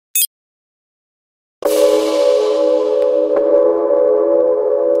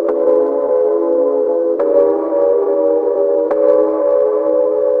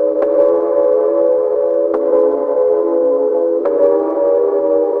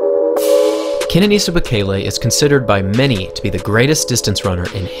Kenenisa Bekele is considered by many to be the greatest distance runner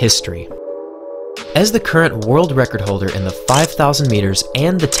in history. As the current world record holder in the 5,000 meters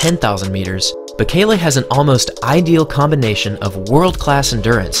and the 10,000 meters, Bekele has an almost ideal combination of world-class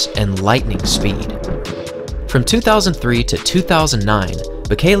endurance and lightning speed. From 2003 to 2009,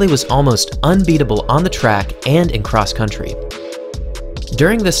 Bekele was almost unbeatable on the track and in cross-country.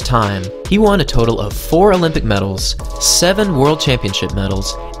 During this time, he won a total of 4 Olympic medals, 7 World Championship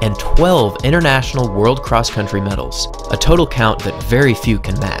medals, and 12 International World Cross-Country medals, a total count that very few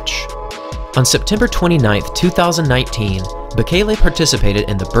can match. On September 29, 2019, Bekele participated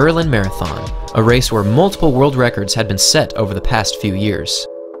in the Berlin Marathon, a race where multiple world records had been set over the past few years.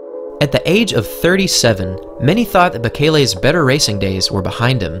 At the age of 37, many thought that Bekele's better racing days were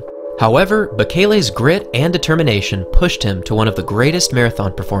behind him. However, Bekele's grit and determination pushed him to one of the greatest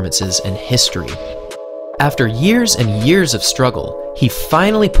marathon performances in history. After years and years of struggle, he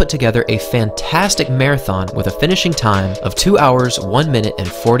finally put together a fantastic marathon with a finishing time of 2 hours, 1 minute, and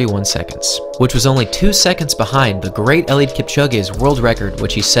 41 seconds, which was only 2 seconds behind the Great Eliud Kipchoge's world record,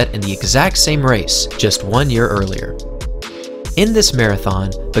 which he set in the exact same race just 1 year earlier. In this marathon,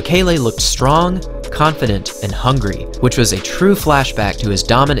 Bekele looked strong, confident, and hungry, which was a true flashback to his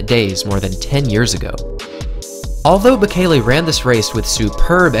dominant days more than 10 years ago. Although Bekele ran this race with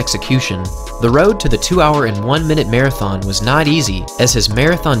superb execution, the road to the 2 hour and 1 minute marathon was not easy, as his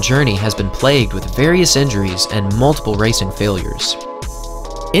marathon journey has been plagued with various injuries and multiple racing failures.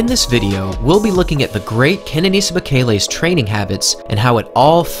 In this video, we'll be looking at the great Kenenisa Bekele's training habits and how it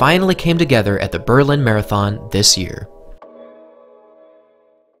all finally came together at the Berlin Marathon this year.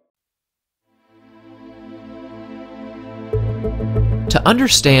 To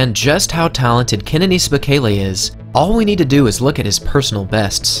understand just how talented Kenenisa Bekele is, all we need to do is look at his personal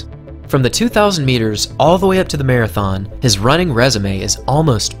bests. From the 2,000 meters all the way up to the marathon, his running resume is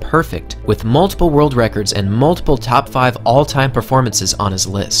almost perfect, with multiple world records and multiple top 5 all-time performances on his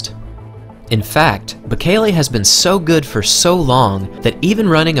list. In fact, Bekele has been so good for so long that even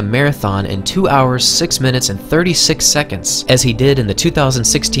running a marathon in 2 hours, 6 minutes, and 36 seconds, as he did in the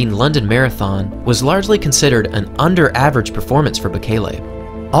 2016 London Marathon, was largely considered an under-average performance for Bekele.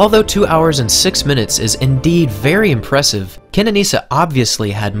 Although 2 hours and 6 minutes is indeed very impressive, Kenenisa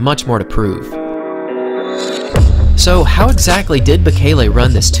obviously had much more to prove. So how exactly did Bekele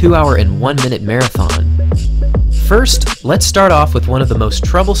run this 2 hour and 1 minute marathon? First, let's start off with one of the most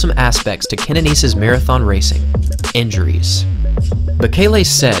troublesome aspects to Kenenisa's marathon racing: injuries. Bekele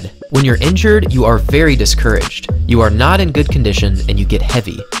said, "When you're injured, you are very discouraged. You are not in good condition and you get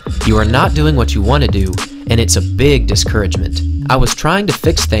heavy. You are not doing what you want to do, and it's a big discouragement. I was trying to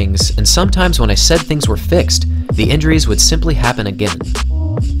fix things, and sometimes when I said things were fixed, the injuries would simply happen again."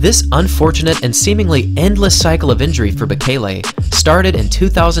 This unfortunate and seemingly endless cycle of injury for Bekele started in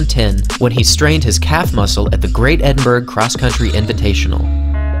 2010 when he strained his calf muscle at the Great Edinburgh Cross Country Invitational.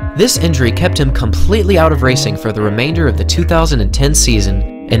 This injury kept him completely out of racing for the remainder of the 2010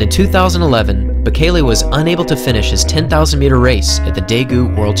 season, and in 2011, Bekele was unable to finish his 10,000 meter race at the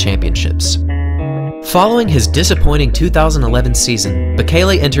Daegu World Championships. Following his disappointing 2011 season,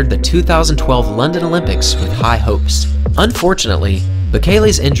 Bekele entered the 2012 London Olympics with high hopes. Unfortunately,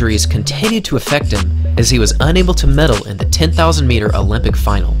 Bekele's injuries continued to affect him as he was unable to medal in the 10,000 meter Olympic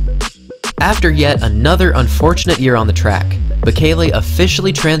final. After yet another unfortunate year on the track, Bekele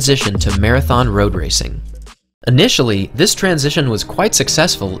officially transitioned to marathon road racing. Initially, this transition was quite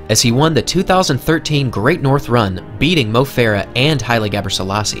successful as he won the 2013 Great North Run, beating Mo Farah and Haile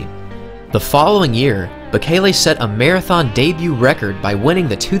Gebrselassie. The following year, Bekele set a marathon debut record by winning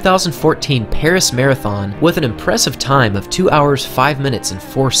the 2014 Paris Marathon with an impressive time of 2 hours, 5 minutes, and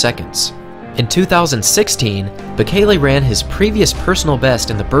 4 seconds. In 2016, Bekele ran his previous personal best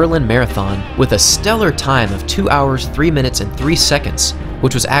in the Berlin Marathon with a stellar time of 2 hours, 3 minutes, and 3 seconds,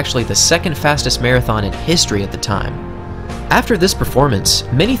 which was actually the second fastest marathon in history at the time. After this performance,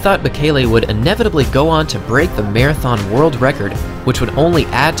 many thought Bekele would inevitably go on to break the marathon world record, which would only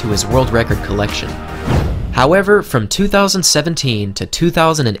add to his world record collection. However, from 2017 to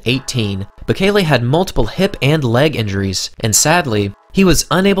 2018, Bekele had multiple hip and leg injuries, and sadly, he was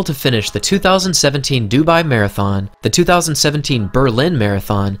unable to finish the 2017 Dubai Marathon, the 2017 Berlin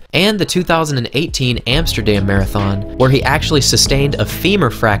Marathon, and the 2018 Amsterdam Marathon, where he actually sustained a femur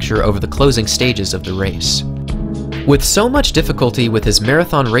fracture over the closing stages of the race. With so much difficulty with his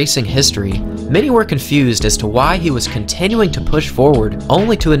marathon racing history, many were confused as to why he was continuing to push forward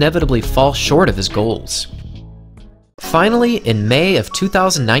only to inevitably fall short of his goals. Finally, in May of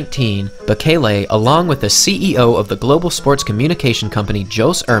 2019, Bekele, along with the CEO of the global sports communication company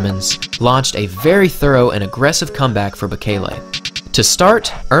Jos Hermans, launched a very thorough and aggressive comeback for Bekele. To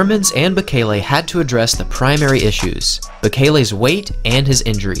start, Ermans and Bekele had to address the primary issues: Bekele's weight and his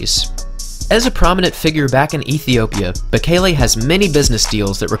injuries. As a prominent figure back in Ethiopia, Bekele has many business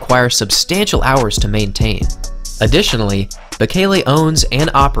deals that require substantial hours to maintain. Additionally, Bekele owns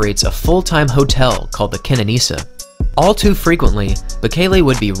and operates a full-time hotel called the Kenenisa. All too frequently, Bekele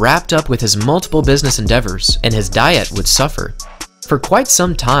would be wrapped up with his multiple business endeavors, and his diet would suffer. For quite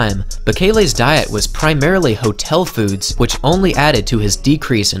some time, Bekele's diet was primarily hotel foods, which only added to his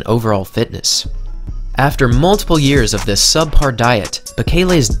decrease in overall fitness. After multiple years of this subpar diet,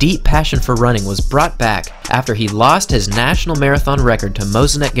 Bekele's deep passion for running was brought back after he lost his national marathon record to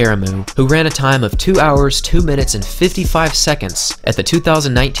Mozenet Garamu, who ran a time of 2 hours, 2 minutes, and 55 seconds at the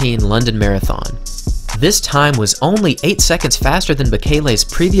 2019 London Marathon. This time was only 8 seconds faster than Bekele's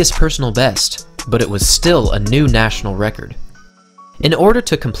previous personal best, but it was still a new national record. In order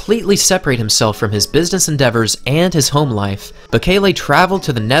to completely separate himself from his business endeavors and his home life, Bekele traveled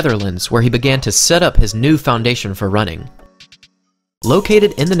to the Netherlands, where he began to set up his new foundation for running.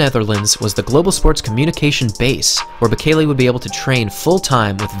 Located in the Netherlands was the Global Sports Communication Base, where Bekele would be able to train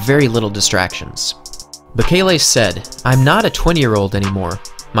full-time with very little distractions. Bekele said, "I'm not a 20-year-old anymore.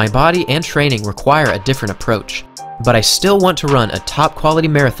 My body and training require a different approach, but I still want to run a top-quality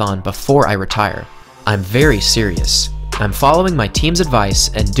marathon before I retire. I'm very serious. I'm following my team's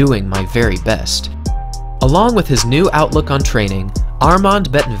advice and doing my very best." Along with his new outlook on training, Armand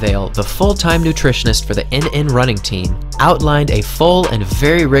Bettenvale, the full-time nutritionist for the NN running team, outlined a full and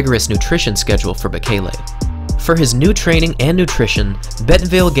very rigorous nutrition schedule for Bekele. For his new training and nutrition,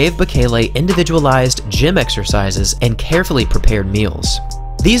 Bettenvale gave Bekele individualized gym exercises and carefully prepared meals.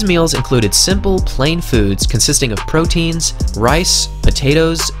 These meals included simple, plain foods consisting of proteins, rice,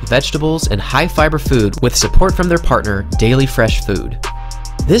 potatoes, vegetables, and high-fiber food with support from their partner, Daily Fresh Food.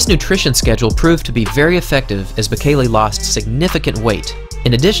 This nutrition schedule proved to be very effective as Bekele lost significant weight.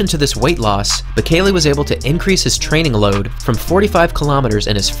 In addition to this weight loss, Bekele was able to increase his training load from 45 kilometers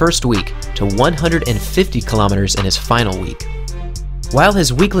in his first week to 150 kilometers in his final week. While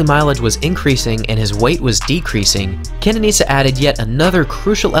his weekly mileage was increasing and his weight was decreasing, Kenenisa added yet another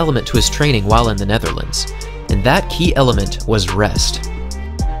crucial element to his training while in the Netherlands, and that key element was rest.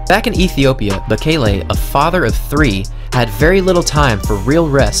 Back in Ethiopia, Bekele, a father of 3, had very little time for real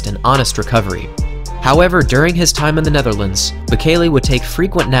rest and honest recovery. However, during his time in the Netherlands, Bekele would take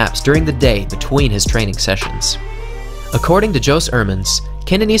frequent naps during the day between his training sessions. According to Jos Ermans,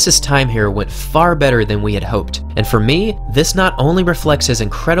 Kenenisa's time here went far better than we had hoped, and for me, this not only reflects his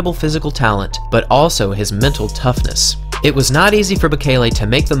incredible physical talent, but also his mental toughness. It was not easy for Bekele to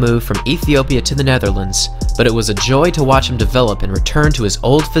make the move from Ethiopia to the Netherlands, but it was a joy to watch him develop and return to his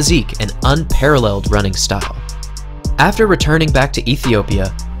old physique and unparalleled running style. After returning back to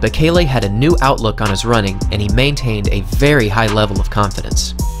Ethiopia, Bekele had a new outlook on his running, and he maintained a very high level of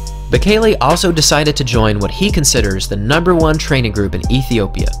confidence. Bekele also decided to join what he considers the #1 training group in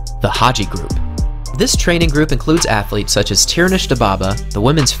Ethiopia, the Haji Group. This training group includes athletes such as Tirnesh Dababa, the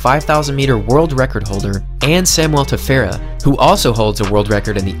women's 5,000-meter world record holder, and Samuel Tefera, who also holds a world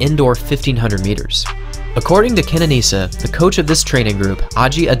record in the indoor 1,500 meters. According to Kenenisa, the coach of this training group,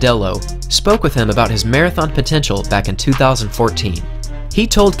 Aji Adello, spoke with him about his marathon potential back in 2014. He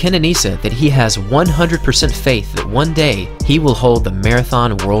told Kenenisa that he has 100% faith that one day he will hold the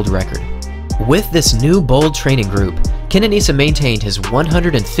marathon world record. With this new bold training group, Kenenisa maintained his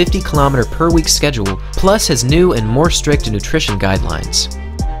 150-kilometer per week schedule plus his new and more strict nutrition guidelines.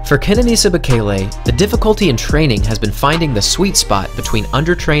 For Kenenisa Bekele, the difficulty in training has been finding the sweet spot between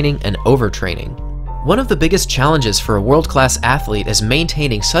undertraining and overtraining. One of the biggest challenges for a world-class athlete is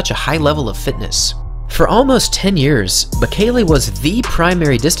maintaining such a high level of fitness. For almost 10 years, Bekele was the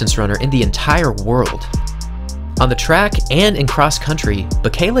primary distance runner in the entire world. On the track and in cross-country,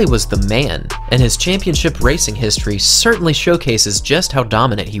 Bekele was the man, and his championship racing history certainly showcases just how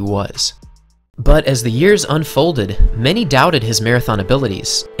dominant he was. But as the years unfolded, many doubted his marathon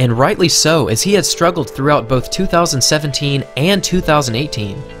abilities, and rightly so, as he had struggled throughout both 2017 and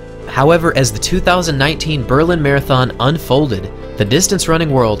 2018. However, as the 2019 Berlin Marathon unfolded, the distance running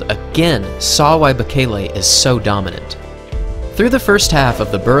world again saw why Bekele is so dominant. Through the first half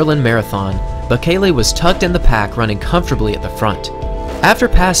of the Berlin Marathon, Bekele was tucked in the pack, running comfortably at the front. After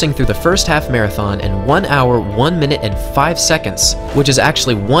passing through the first half marathon in 1 hour, 1 minute and 5 seconds, which is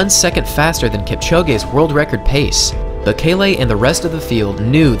actually 1 second faster than Kipchoge's world record pace, Bekele and the rest of the field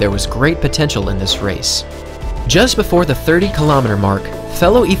knew there was great potential in this race. Just before the 30-kilometer mark,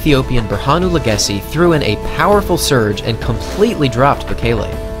 fellow Ethiopian Berhanu Legacy threw in a powerful surge and completely dropped Bekele.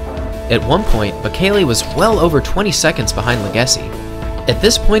 At one point, Bekele was well over 20 seconds behind Legacy. At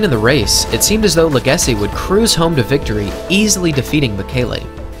this point in the race, it seemed as though Legacy would cruise home to victory, easily defeating Bekele.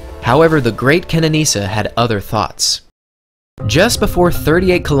 However, the great Kenenisa had other thoughts. Just before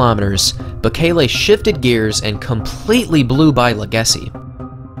 38 kilometers, Bekele shifted gears and completely blew by Legacy.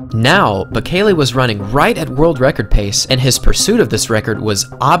 Now, Bekele was running right at world record pace, and his pursuit of this record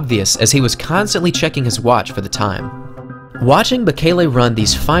was obvious as he was constantly checking his watch for the time. Watching Bekele run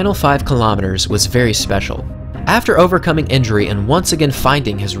these final 5 kilometers was very special. After overcoming injury and once again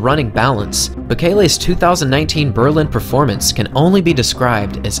finding his running balance, Bekele's 2019 Berlin performance can only be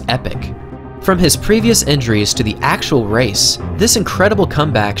described as epic. From his previous injuries to the actual race, this incredible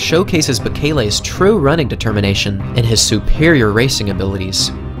comeback showcases Bekele's true running determination and his superior racing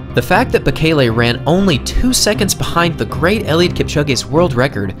abilities. The fact that Bekele ran only 2 seconds behind the Great Eliud Kipchoge's world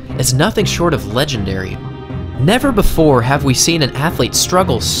record is nothing short of legendary. Never before have we seen an athlete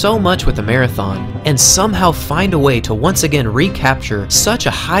struggle so much with a marathon and somehow find a way to once again recapture such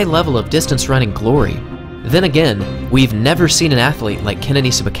a high level of distance running glory. Then again, we've never seen an athlete like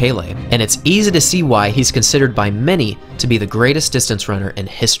Kenenisa Bekele, and it's easy to see why he's considered by many to be the greatest distance runner in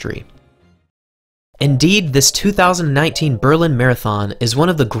history. Indeed, this 2019 Berlin Marathon is one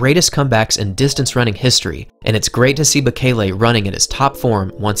of the greatest comebacks in distance running history, and it's great to see Bekele running at his top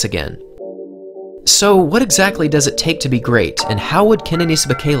form once again. So what exactly does it take to be great, and how would Kenenisa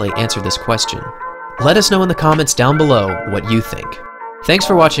Bekele answer this question? Let us know in the comments down below what you think. Thanks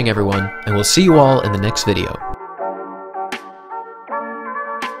for watching everyone, and we'll see you all in the next video.